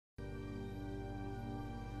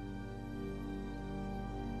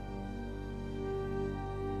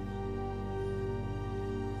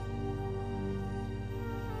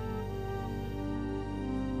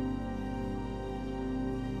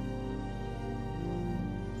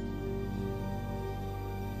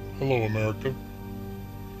Hello, America.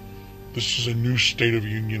 This is a new State of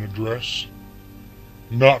Union address,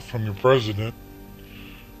 not from your president,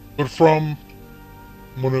 but from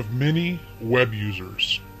one of many web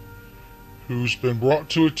users who's been brought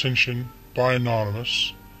to attention by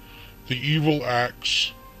Anonymous the evil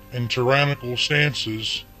acts and tyrannical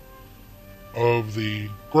stances of the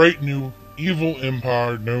great new evil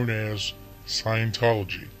empire known as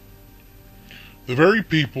Scientology. The very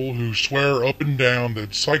people who swear up and down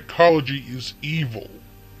that psychology is evil,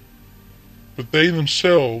 but they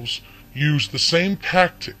themselves use the same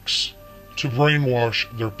tactics to brainwash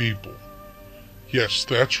their people. Yes,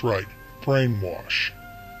 that's right, brainwash.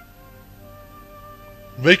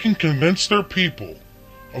 They can convince their people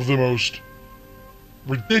of the most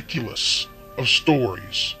ridiculous of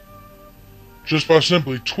stories just by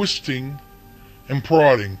simply twisting and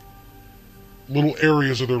prodding little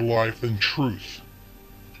areas of their life in truth.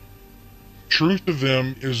 Truth to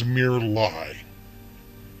them is mere lie.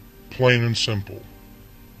 Plain and simple.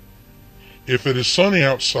 If it is sunny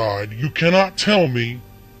outside, you cannot tell me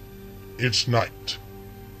it's night,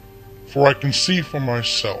 for I can see for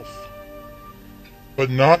myself. But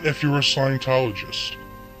not if you're a Scientologist.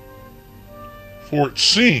 For it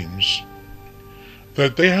seems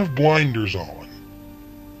that they have blinders on.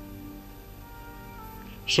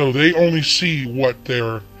 So they only see what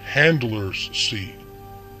their handlers see.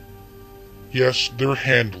 Yes, their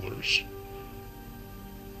handlers.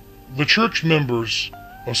 The church members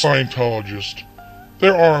of Scientologists,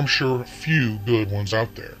 there are, I'm sure, a few good ones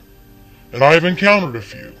out there. And I've encountered a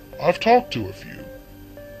few. I've talked to a few.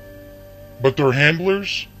 But their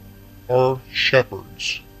handlers are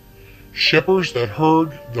shepherds. Shepherds that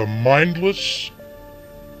herd the mindless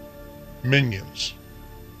minions.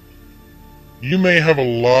 You may have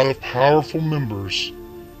a lot of powerful members,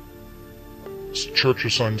 Church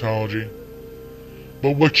of Scientology,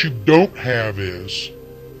 but what you don't have is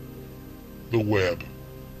the web.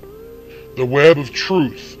 The web of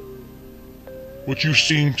truth, which you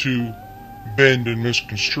seem to bend and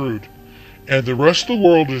misconstrued, and the rest of the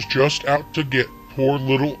world is just out to get poor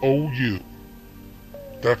little old you.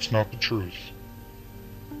 That's not the truth.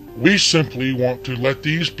 We simply want to let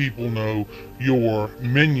these people know, your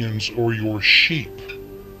minions or your sheep,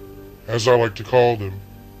 as I like to call them,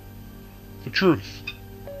 the truth.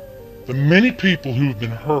 The many people who've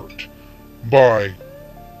been hurt by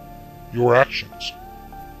your actions.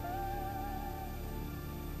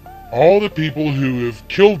 All the people who have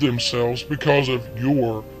killed themselves because of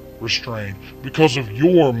your restraint, because of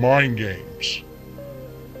your mind games.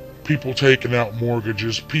 People taking out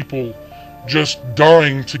mortgages, people just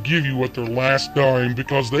dying to give you at their last dime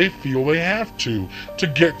because they feel they have to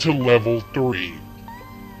get to level 3.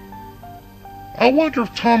 I wonder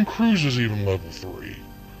if Tom Cruise is even level 3.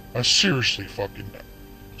 I seriously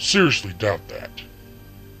doubt that.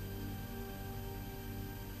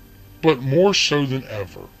 But more so than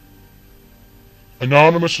ever,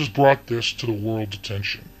 Anonymous has brought this to the world's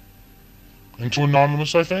attention. And to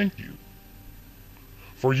Anonymous, I thank you.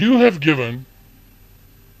 For you have given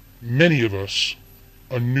many of us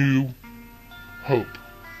a new hope.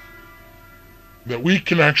 That we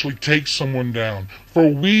can actually take someone down. For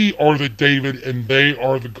we are the David and they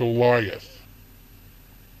are the Goliath.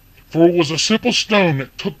 For it was a simple stone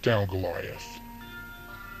that took down Goliath.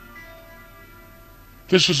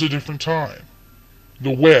 This is a different time.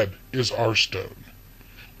 The web is our stone.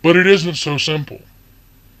 But it isn't so simple.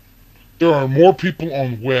 There are more people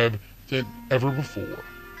on the web than ever before.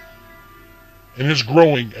 And it's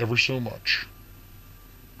growing ever so much.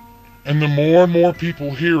 And the more and more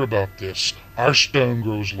people hear about this, our stone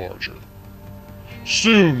grows larger.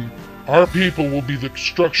 Soon, our people will be the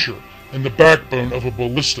structure and the backbone of a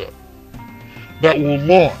ballista that will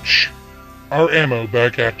launch our ammo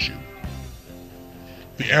back at you.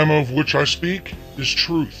 The ammo of which I speak is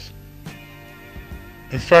truth.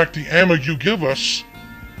 In fact, the ammo you give us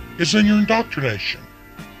is in your indoctrination.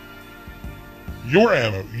 Your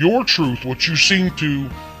ammo, your truth, what you seem to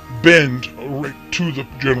bend to the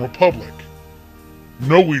general public.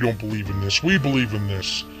 No, we don't believe in this. We believe in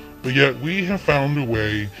this. But yet we have found a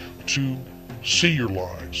way to see your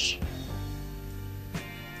lies.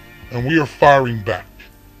 And we are firing back.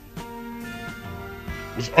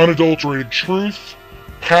 With unadulterated truth,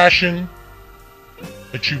 passion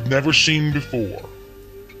that you've never seen before.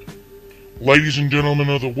 Ladies and gentlemen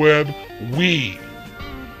of the web, we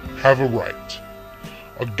have a right.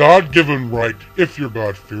 A God-given right if you're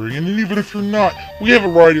God-fearing, and even if you're not, we have a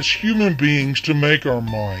right as human beings to make our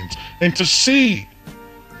minds and to see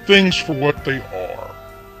things for what they are.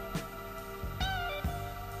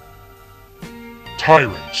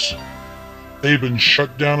 Tyrants They've been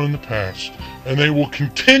shut down in the past, and they will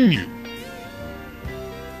continue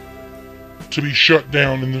to be shut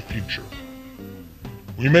down in the future.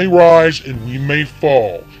 We may rise and we may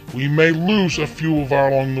fall. We may lose a few of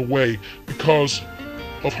our along the way because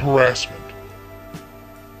of harassment,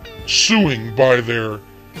 suing by their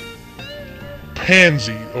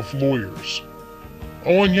pansy of lawyers.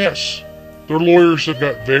 Oh, and yes, their lawyers have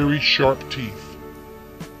got very sharp teeth.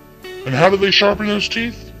 And how do they sharpen those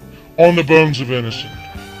teeth? On the bones of innocent.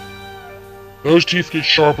 Those teeth get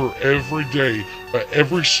sharper every day by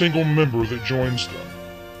every single member that joins them.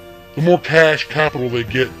 The more cash capital they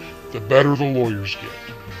get, the better the lawyers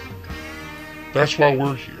get. That's why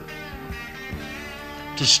we're here.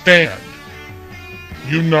 To stand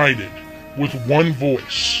united with one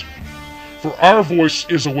voice. For our voice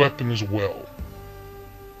is a weapon as well.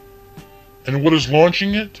 And what is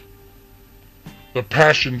launching it? The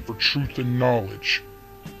passion for truth and knowledge.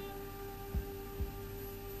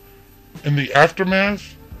 And the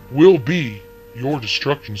aftermath will be your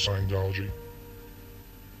destruction, Scientology.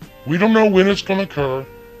 We don't know when it's going to occur.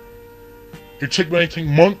 It may take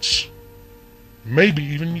months, maybe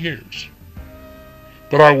even years.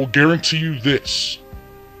 But I will guarantee you this.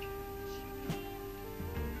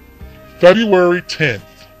 February 10th,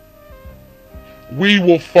 we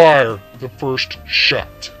will fire the first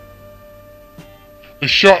shot. The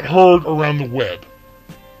shot heard around the web.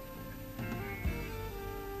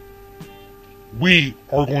 We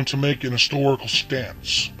are going to make an historical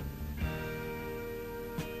stance.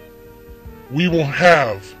 We will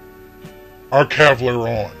have our Cavalier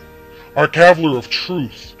on. Our Cavalier of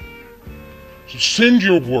truth. So send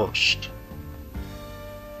your worst.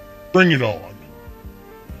 Bring it on.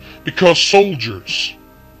 Because soldiers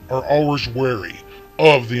are always wary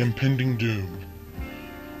of the impending doom.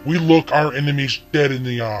 We look our enemies dead in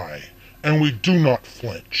the eye, and we do not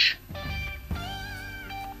flinch.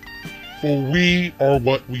 For we are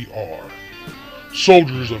what we are.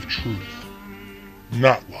 Soldiers of truth,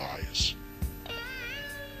 not lies.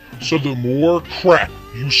 So the more crap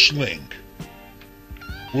you sling,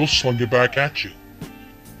 we'll sling it back at you.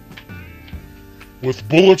 With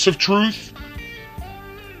bullets of truth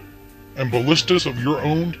and ballistas of your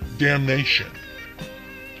own damnation,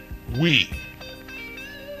 we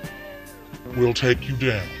will take you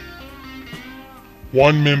down,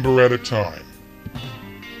 one member at a time.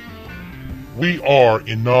 We are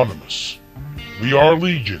anonymous, we are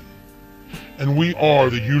legion, and we are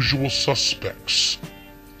the usual suspects.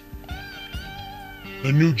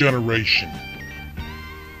 The new generation,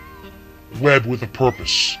 web with a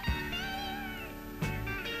purpose.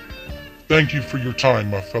 Thank you for your time,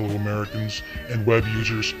 my fellow Americans and web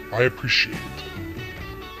users. I appreciate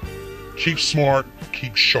it. Keep smart,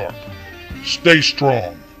 keep sharp, stay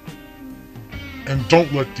strong, and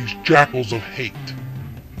don't let these jackals of hate,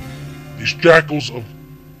 these jackals of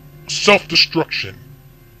self-destruction,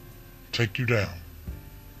 take you down.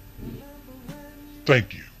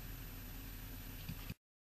 Thank you.